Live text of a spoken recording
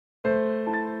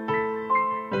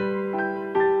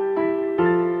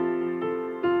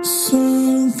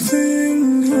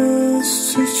Something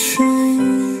has to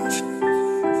change.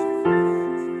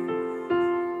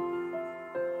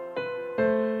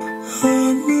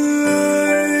 I'm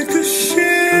like a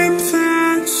ship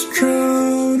that's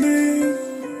drowning.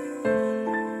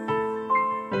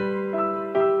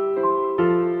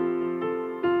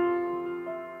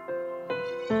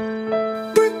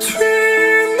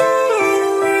 Between the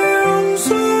realms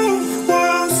of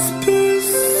what's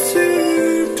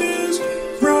perceived as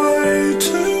right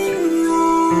and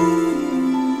wrong.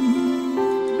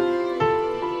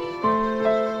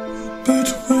 But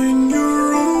when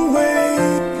you're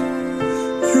awake,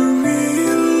 you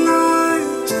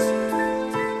realize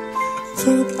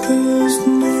that there's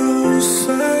no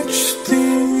such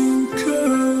thing,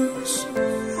 'cause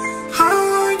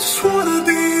I just wanna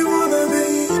be,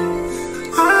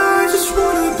 I just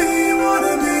wanna be,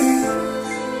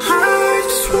 I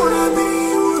just wanna be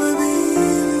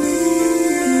me.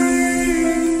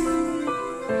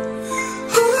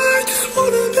 I just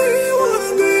wanna be,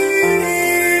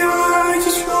 I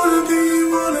just wanna be,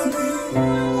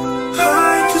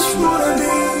 I just wanna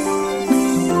be me.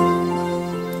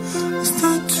 Is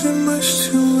that too much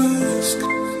to ask?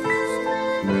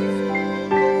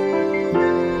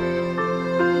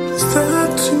 Is that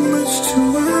too much to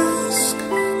ask?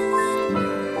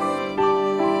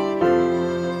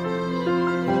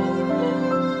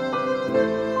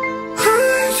 I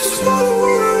just wanna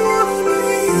be.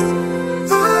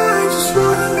 I just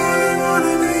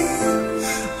wanna be.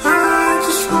 I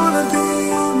just wanna be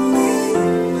me.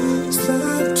 Is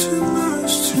that too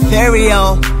much to ask? Ethereal,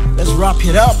 let's wrap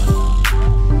it up.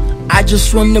 I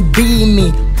just wanna be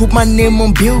me, put my name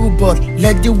on Billboard,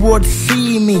 let the world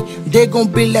see me. They gon'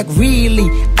 be like, really?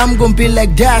 I'm gon' be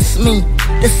like, that's me.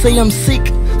 They say I'm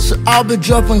sick, so I'll be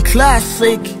dropping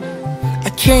classic. I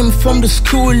came from the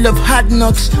school of hard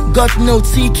knocks, got no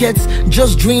tickets,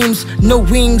 just dreams, no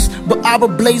wings, but I be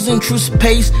blazing through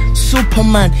space.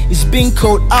 Superman, it's been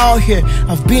cold out here,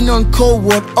 I've been on cold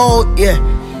war all year.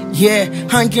 Yeah,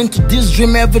 hanging to this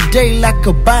dream every day like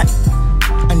a bat.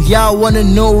 And y'all wanna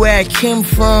know where I came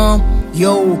from?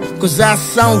 Yo, cause I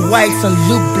sound white and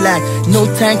look black. No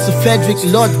thanks to Frederick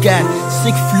Lord God.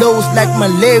 Sick flows like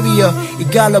malaria. You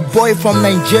got a boy from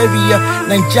Nigeria.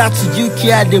 Nigeria to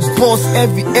UK, I the boss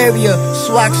every area.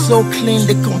 Swag so clean,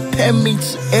 they compare me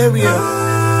to area.